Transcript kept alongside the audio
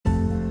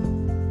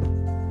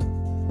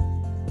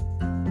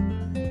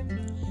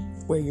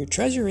Where your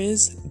treasure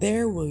is,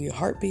 there will your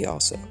heart be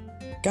also.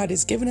 God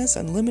has given us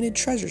unlimited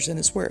treasures in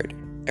His Word.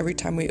 Every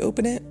time we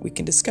open it, we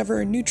can discover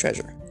a new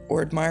treasure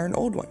or admire an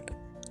old one.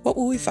 What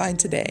will we find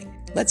today?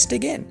 Let's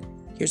dig in.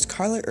 Here's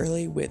Carla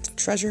Early with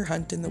Treasure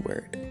Hunt in the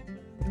Word.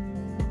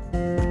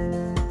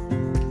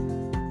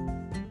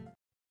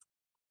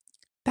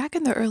 Back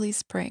in the early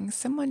spring,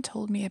 someone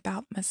told me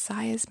about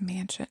Messiah's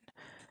Mansion,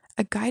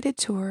 a guided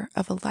tour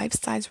of a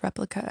life-size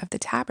replica of the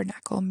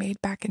tabernacle made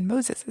back in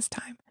Moses'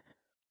 time.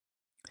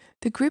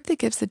 The group that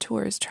gives the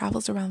tours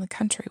travels around the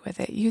country with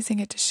it, using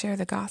it to share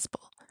the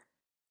gospel.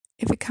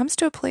 If it comes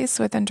to a place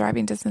within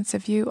driving distance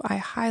of you, I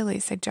highly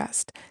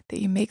suggest that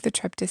you make the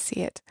trip to see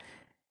it.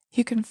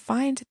 You can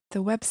find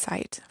the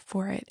website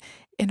for it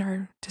in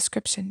our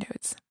description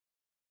notes.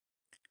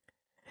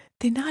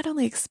 They not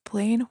only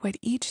explain what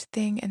each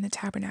thing in the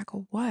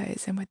tabernacle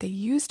was and what they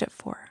used it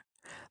for,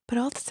 but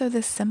also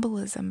the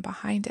symbolism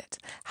behind it,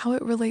 how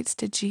it relates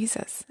to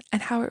Jesus,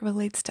 and how it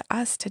relates to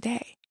us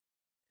today.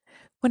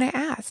 When I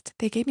asked,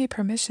 they gave me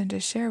permission to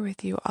share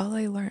with you all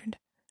I learned,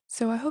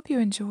 so I hope you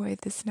enjoy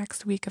this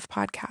next week of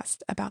podcast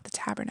about the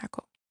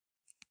tabernacle.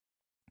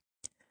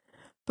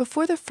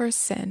 Before the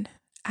first sin,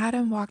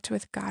 Adam walked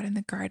with God in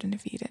the Garden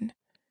of Eden.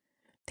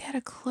 They had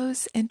a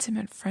close,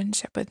 intimate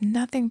friendship with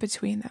nothing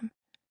between them.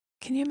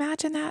 Can you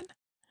imagine that?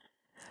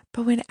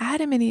 But when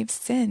Adam and Eve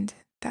sinned,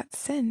 that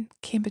sin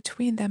came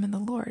between them and the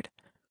Lord.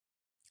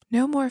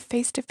 No more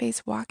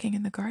face-to-face walking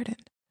in the garden.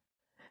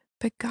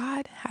 But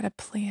God had a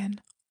plan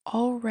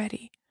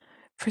already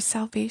for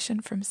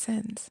salvation from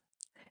sins.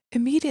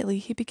 Immediately,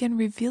 He began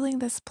revealing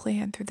this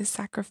plan through the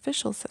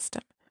sacrificial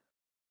system.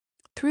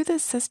 Through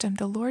this system,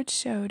 the Lord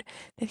showed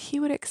that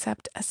He would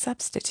accept a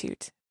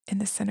substitute in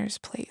the sinner's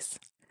place.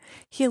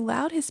 He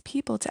allowed His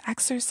people to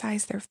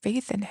exercise their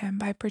faith in Him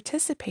by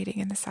participating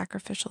in the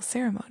sacrificial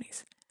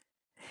ceremonies.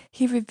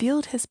 He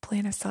revealed His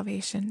plan of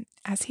salvation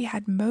as He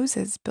had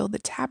Moses build the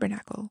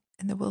tabernacle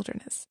in the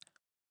wilderness.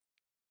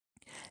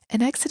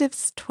 In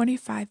Exodus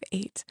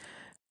 25:8,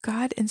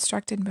 God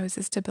instructed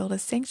Moses to build a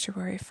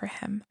sanctuary for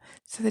him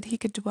so that he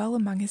could dwell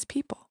among his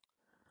people.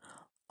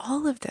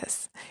 All of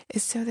this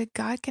is so that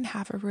God can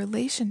have a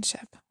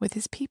relationship with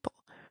His people.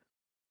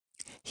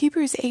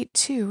 Hebrews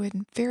 8:2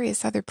 and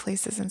various other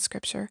places in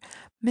Scripture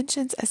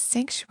mentions a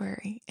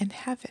sanctuary in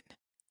heaven,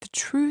 the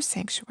true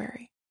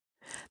sanctuary.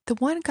 The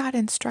one God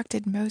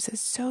instructed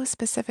Moses so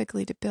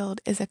specifically to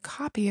build is a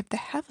copy of the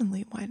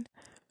heavenly one.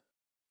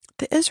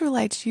 The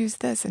Israelites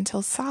used this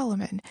until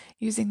Solomon,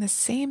 using the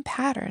same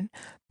pattern,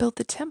 built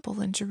the temple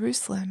in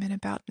Jerusalem in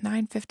about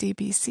 950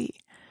 BC.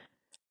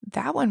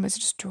 That one was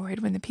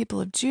destroyed when the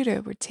people of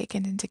Judah were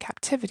taken into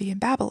captivity in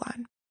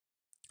Babylon.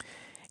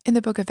 In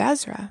the book of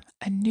Ezra,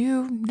 a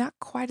new, not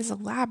quite as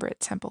elaborate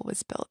temple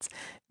was built,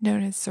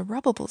 known as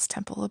Zerubbabel's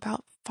temple,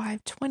 about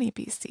 520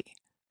 BC.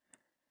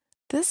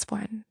 This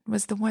one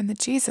was the one that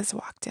Jesus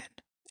walked in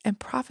and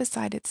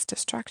prophesied its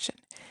destruction,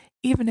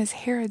 even as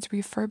Herod's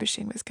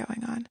refurbishing was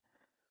going on.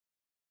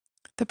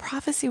 The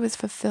prophecy was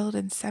fulfilled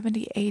in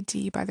 70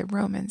 AD by the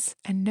Romans,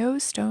 and no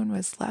stone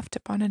was left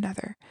upon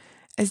another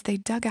as they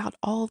dug out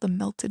all the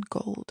melted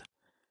gold.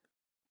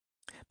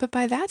 But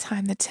by that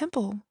time, the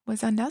temple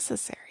was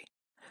unnecessary.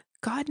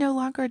 God no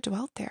longer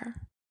dwelt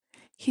there.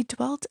 He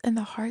dwelt in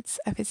the hearts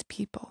of His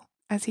people,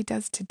 as He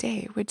does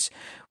today, which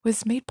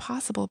was made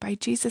possible by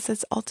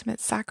Jesus' ultimate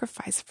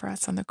sacrifice for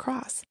us on the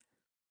cross.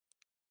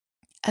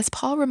 As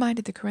Paul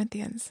reminded the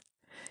Corinthians,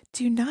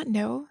 do you not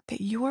know that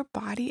your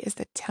body is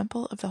the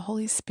temple of the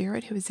Holy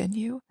Spirit who is in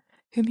you,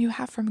 whom you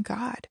have from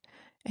God,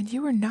 and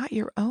you are not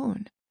your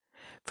own?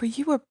 For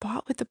you were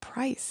bought with a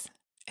price,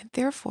 and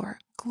therefore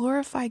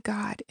glorify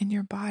God in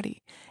your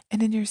body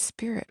and in your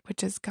spirit,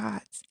 which is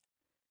God's.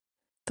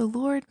 The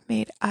Lord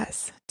made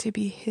us to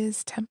be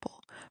His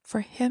temple,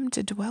 for Him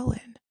to dwell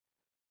in.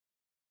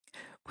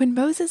 When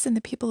Moses and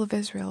the people of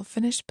Israel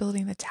finished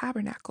building the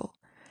tabernacle,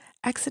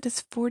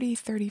 Exodus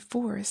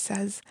 40:34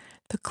 says,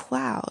 the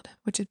cloud,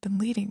 which had been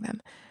leading them,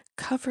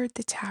 covered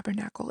the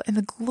tabernacle, and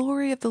the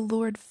glory of the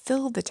Lord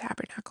filled the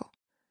tabernacle.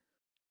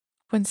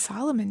 When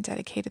Solomon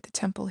dedicated the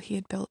temple he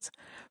had built,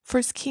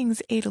 1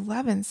 Kings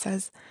 8:11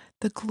 says,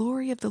 the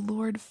glory of the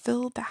Lord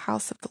filled the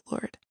house of the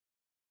Lord.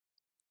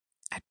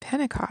 At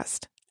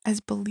Pentecost, as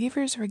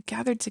believers were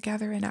gathered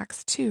together in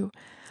Acts 2,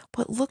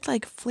 what looked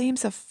like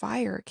flames of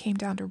fire came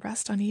down to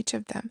rest on each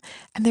of them,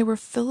 and they were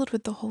filled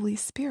with the Holy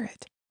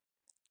Spirit,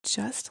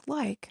 just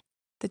like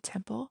the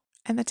temple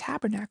and the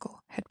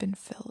tabernacle had been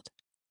filled,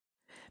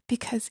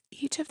 because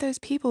each of those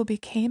people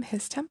became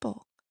His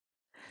temple.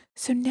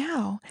 So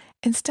now,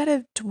 instead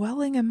of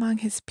dwelling among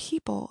His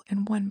people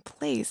in one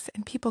place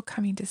and people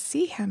coming to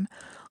see Him,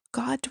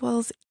 God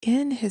dwells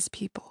in His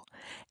people,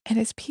 and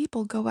His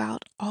people go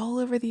out all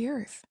over the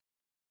earth.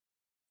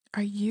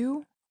 Are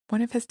you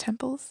one of His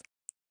temples?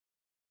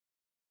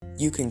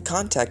 You can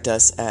contact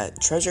us at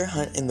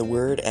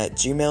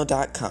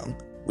treasurehuntintheword@gmail.com.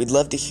 We'd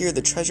love to hear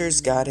the treasures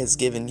God has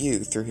given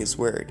you through His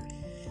Word.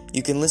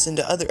 You can listen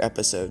to other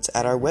episodes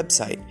at our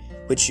website,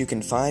 which you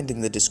can find in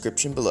the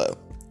description below.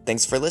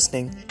 Thanks for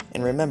listening,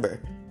 and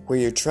remember, Where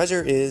your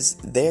treasure is,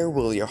 there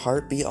will your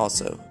heart be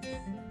also.